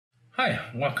Hi,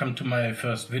 welcome to my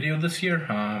first video this year.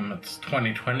 It's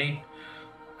 2020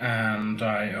 and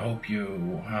I hope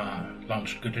you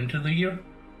launched good into the year.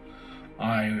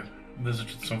 I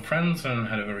visited some friends and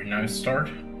had a very nice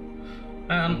start.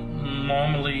 And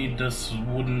normally this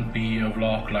wouldn't be a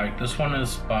vlog like this one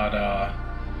is, but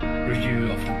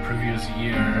review of the previous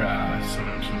year,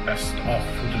 some best of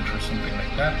footage or something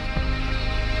like that.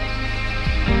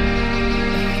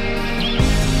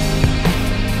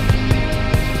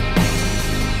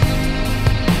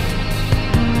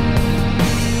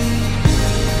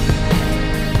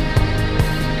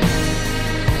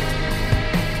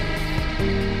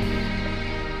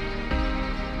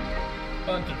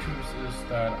 But the truth is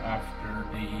that after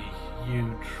the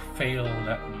huge fail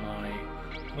that my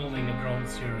building a drone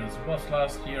series was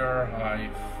last year,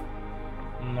 I've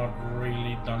not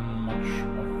really done much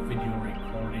of video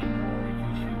recording or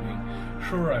YouTubing.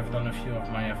 Sure, I've done a few of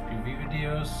my FPV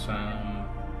videos,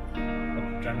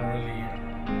 but generally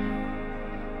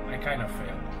I kind of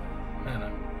failed. And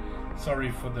I'm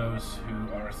sorry for those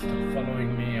who are still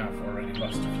following me. I've already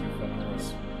lost a few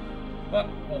followers. But,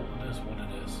 well, it is what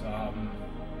it is.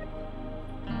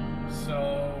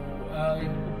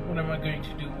 What am I going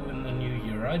to do in the new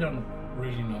year? I don't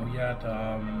really know yet.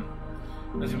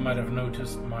 As you might have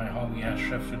noticed, my hobby has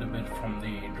shifted a bit from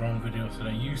the drone videos that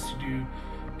I used to do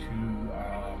to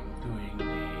doing the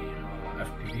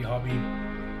FPV hobby,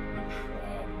 which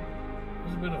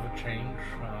was a bit of a change.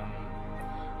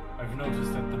 I've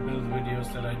noticed that the build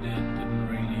videos that I did didn't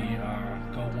really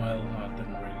go well,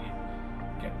 didn't really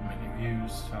get many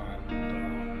views,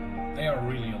 and they are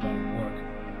really a lot of work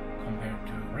compared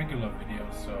to regular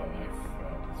videos, so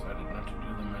I've decided not to do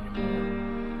them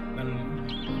anymore. Then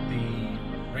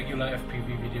the regular FPV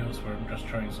videos where I'm just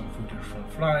showing some footage from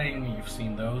flying, you've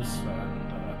seen those,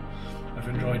 and I've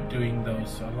enjoyed doing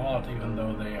those a lot, even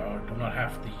though they do not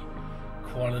have the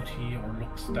quality or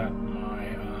looks that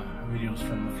my videos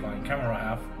from the flying camera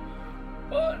have,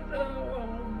 but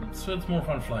it's more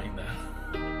fun flying then.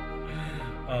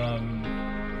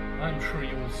 I'm sure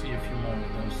you will see a few more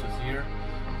of those this year,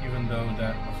 even though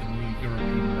that with the new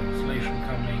European legislation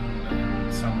coming in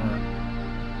the summer,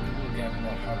 it will get a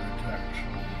lot harder to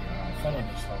actually follow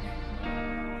this hobby.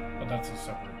 But that's a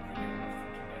separate video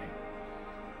for today.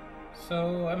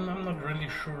 So I'm not really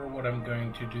sure what I'm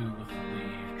going to do with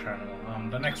the channel.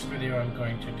 The next video I'm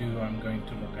going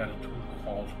to look at a tool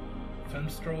called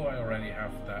Filmstro. I already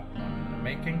have that one in the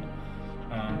making.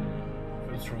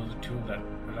 Filmstro is a tool that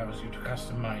allows you to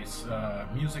customize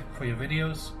music for your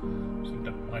videos. I think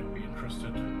that might be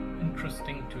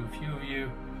interesting to a few of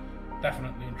you.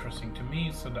 Definitely interesting to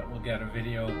me, so that will get a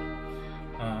video.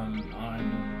 I'm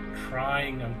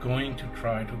going to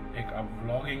try to pick up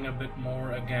vlogging a bit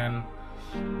more again,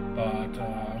 but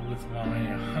with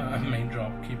my main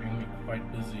job keeping me quite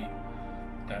busy,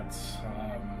 that's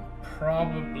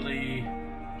probably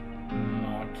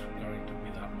not going to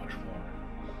be that much more.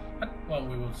 But, well,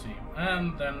 we will see.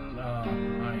 And then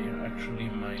I actually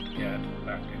might get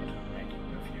back into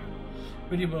making a few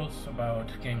videos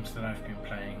about games that I've been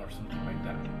playing or something like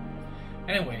that.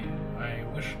 Anyway, I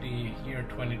wish the year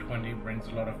 2020 brings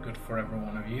a lot of good for every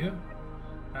one of you,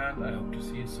 and I hope to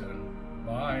see you soon.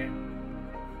 Bye!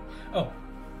 Oh,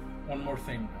 one more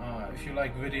thing. If you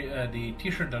like the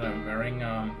t-shirt that I'm wearing,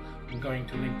 I'm going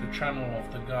to link the channel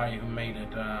of the guy who made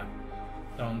it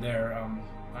down there.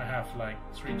 I have like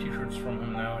 3 t-shirts from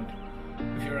him now, and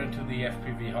if you're into the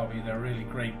FPV hobby, they're really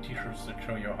great t-shirts that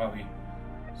show your hobby.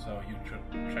 So you should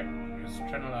check his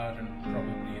channel out and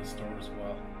probably his store as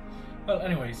well. Well,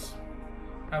 anyways,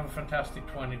 have a fantastic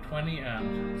 2020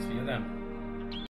 and see you then.